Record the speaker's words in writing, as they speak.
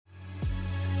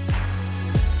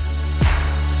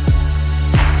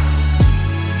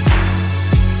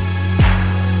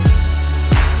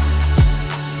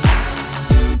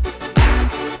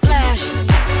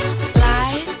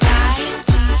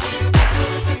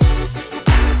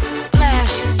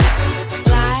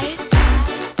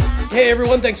Hey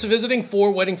everyone, thanks for visiting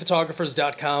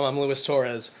forweddingphotographers.com. I'm Luis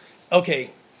Torres. Okay,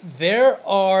 there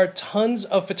are tons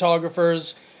of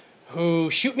photographers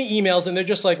who shoot me emails and they're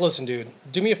just like, listen dude,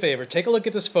 do me a favor, take a look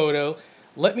at this photo,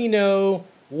 let me know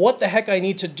what the heck I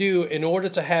need to do in order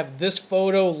to have this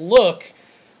photo look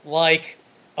like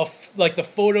like the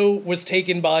photo was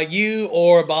taken by you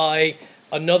or by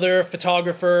another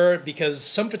photographer, because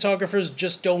some photographers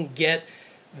just don't get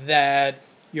that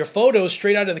your photos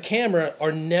straight out of the camera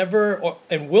are never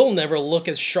and will never look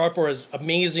as sharp or as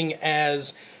amazing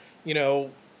as, you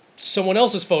know, someone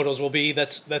else's photos will be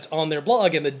that's on their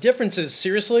blog. And the difference is,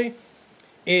 seriously,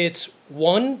 it's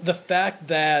one, the fact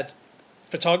that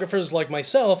photographers like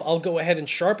myself, I'll go ahead and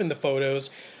sharpen the photos,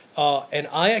 and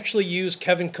I actually use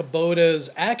Kevin Kubota's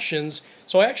actions,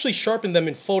 so I actually sharpen them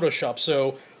in Photoshop.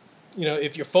 So, you know,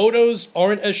 if your photos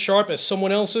aren't as sharp as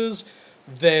someone else's,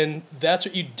 then that's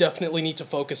what you definitely need to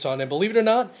focus on. And believe it or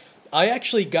not, I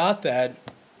actually got that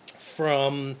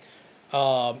from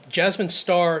Jasmine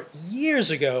Star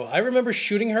years ago. I remember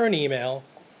shooting her an email,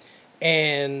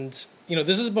 and, you know,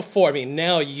 this is before. I mean,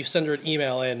 now you send her an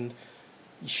email and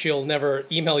she'll never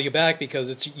email you back because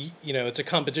it's, you know, it's a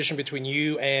competition between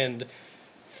you and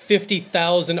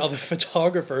 50,000 other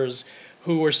photographers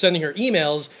who were sending her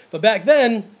emails. But back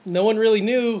then, no one really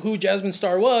knew who Jasmine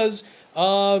Star was.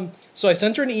 So I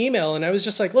sent her an email and I was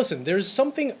just like, listen, there's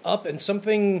something up and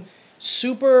something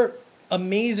super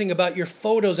amazing about your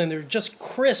photos, and they're just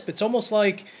crisp. It's almost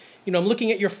like, you know, I'm looking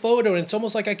at your photo and it's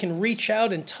almost like I can reach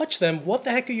out and touch them. What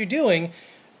the heck are you doing?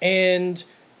 And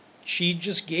she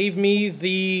just gave me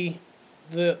the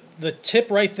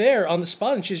tip right there on the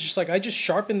spot, and she's just like, I just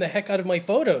sharpened the heck out of my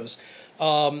photos.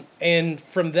 And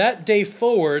from that day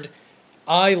forward,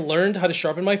 I learned how to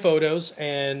sharpen my photos,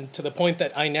 and to the point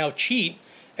that I now cheat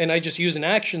and I just use an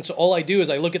action. So all I do is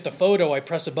I look at the photo, I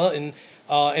press a button,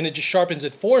 and it just sharpens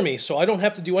it for me. So I don't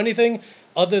have to do anything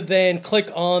other than click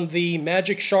on the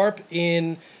magic sharp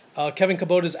in Kevin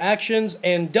Kubota's actions,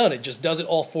 and done. It just does it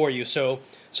all for you. So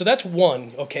that's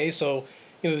one, okay? So,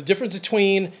 you know, the difference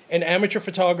between an amateur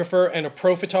photographer and a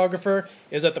pro photographer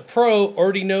is that the pro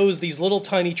already knows these little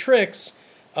tiny tricks,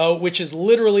 which is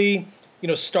literally, you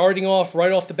know, starting off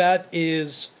right off the bat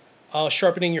is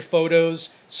sharpening your photos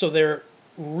so they're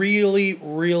really,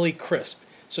 really crisp.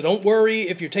 So don't worry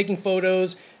if you're taking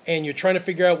photos and you're trying to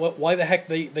figure out why the heck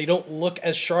they don't look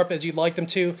as sharp as you'd like them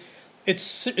to.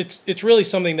 It's really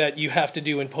something that you have to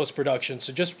do in post-production.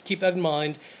 So just keep that in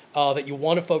mind, that you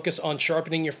want to focus on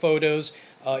sharpening your photos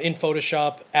in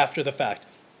Photoshop after the fact.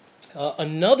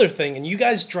 Another thing, and you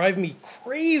guys drive me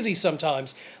crazy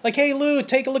sometimes, like, hey Lou,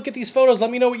 take a look at these photos,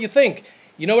 let me know what you think.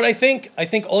 You know what I think? I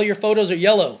think all your photos are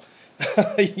yellow.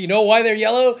 You know why they're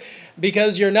yellow?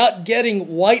 Because you're not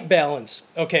getting white balance,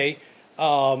 okay?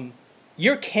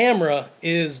 Your camera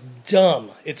is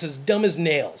dumb. It's as dumb as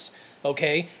nails,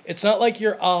 okay? It's not like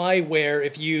your eye, where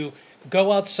if you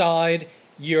go outside,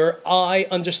 your eye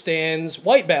understands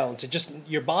white balance.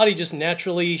 Your body just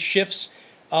naturally shifts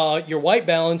your white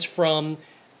balance from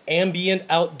ambient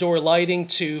outdoor lighting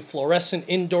to fluorescent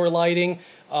indoor lighting,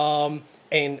 and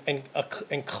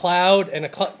cloud,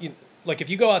 like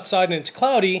if you go outside and it's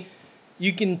cloudy,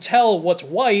 you can tell what's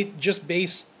white just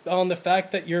based on the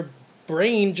fact that your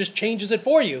brain just changes it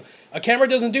for you. A camera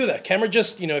doesn't do that. Camera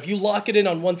just, you know, if you lock it in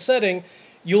on one setting,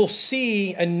 you'll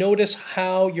see and notice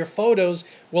how your photos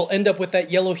will end up with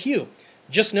that yellow hue.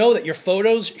 Just know that your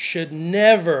photos should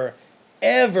never,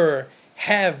 ever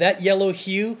have that yellow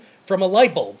hue from a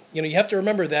light bulb. You know, you have to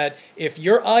remember that if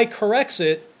your eye corrects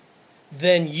it,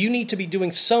 then you need to be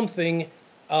doing something,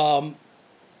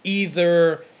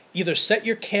 either set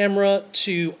your camera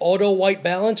to auto white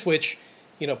balance, which,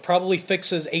 you know, probably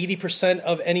fixes 80%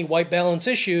 of any white balance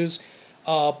issues.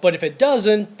 But if it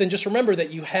doesn't, then just remember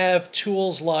that you have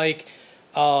tools like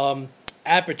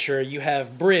Aperture, you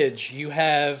have Bridge, you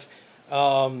have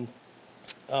Lightroom,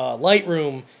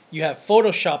 you have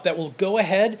Photoshop that will go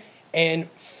ahead and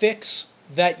fix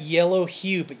that yellow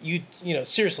hue. But you know,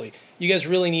 seriously, you guys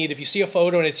really need, if you see a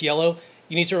photo and it's yellow,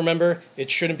 you need to remember it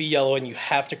shouldn't be yellow and you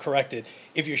have to correct it.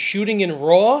 If you're shooting in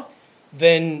RAW,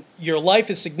 then your life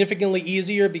is significantly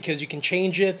easier because you can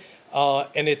change it,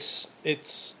 and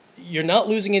you're not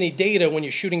losing any data when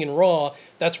you're shooting in RAW.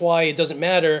 That's why it doesn't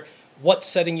matter what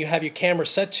setting you have your camera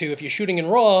set to. If you're shooting in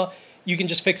RAW, you can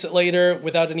just fix it later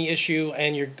without any issue,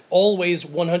 and you're always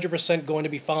 100% going to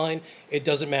be fine. It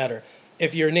doesn't matter.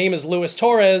 If your name is Luis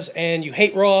Torres and you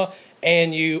hate RAW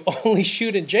and you only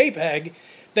shoot in JPEG,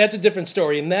 that's a different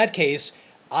story. In that case,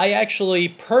 I actually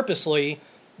purposely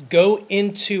go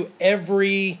into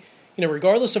every, you know,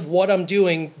 regardless of what I'm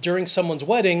doing during someone's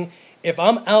wedding, If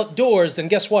I'm outdoors, then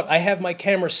guess what? I have my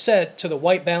camera set to the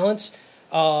white balance,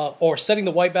 or setting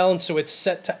the white balance so it's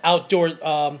set to outdoor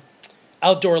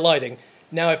lighting.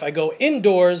 Now, if I go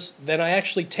indoors, then I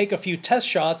actually take a few test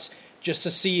shots just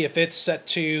to see if it's set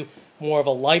to more of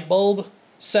a light bulb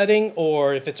setting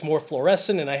or if it's more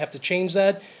fluorescent and I have to change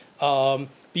that. But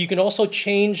you can also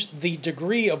change the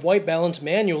degree of white balance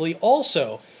manually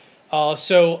also.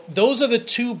 So those are the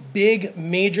two big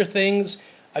major things.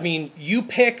 I mean, you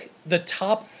pick the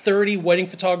top 30 wedding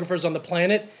photographers on the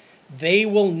planet, they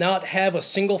will not have a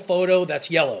single photo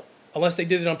that's yellow, unless they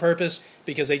did it on purpose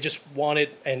because they just want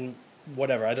it and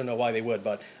whatever. I don't know why they would,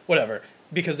 but whatever,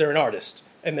 because they're an artist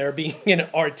and they're being an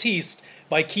artiste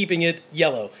by keeping it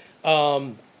yellow.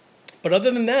 But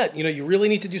other than that, you really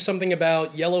need to do something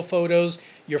about yellow photos.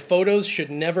 Your photos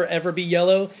should never, ever be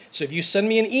yellow. So if you send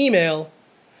me an email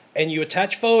and you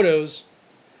attach photos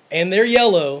and they're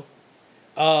yellow,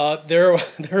 there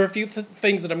are a few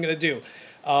things that I'm going to do.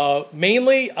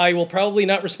 Mainly, I will probably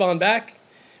not respond back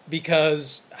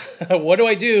because what do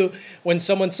I do when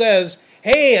someone says,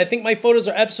 hey, I think my photos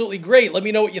are absolutely great. Let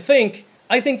me know what you think.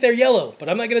 I think they're yellow, but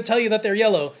I'm not going to tell you that they're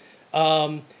yellow.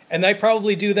 And I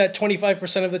probably do that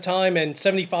 25% of the time, and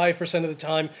 75% of the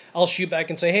time I'll shoot back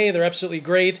and say, hey, they're absolutely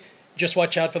great. Just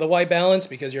watch out for the white balance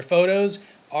because your photos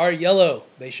are yellow.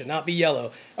 They should not be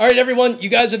yellow. All right, everyone, you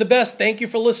guys are the best. Thank you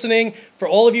for listening. For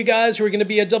all of you guys who are going to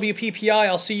be at WPPI,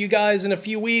 I'll see you guys in a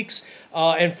few weeks.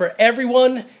 And for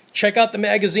everyone, check out the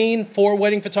magazine, For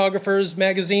Wedding Photographers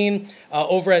magazine,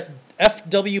 over at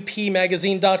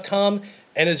fwpmagazine.com.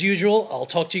 And as usual, I'll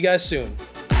talk to you guys soon.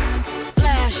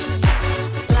 Flash.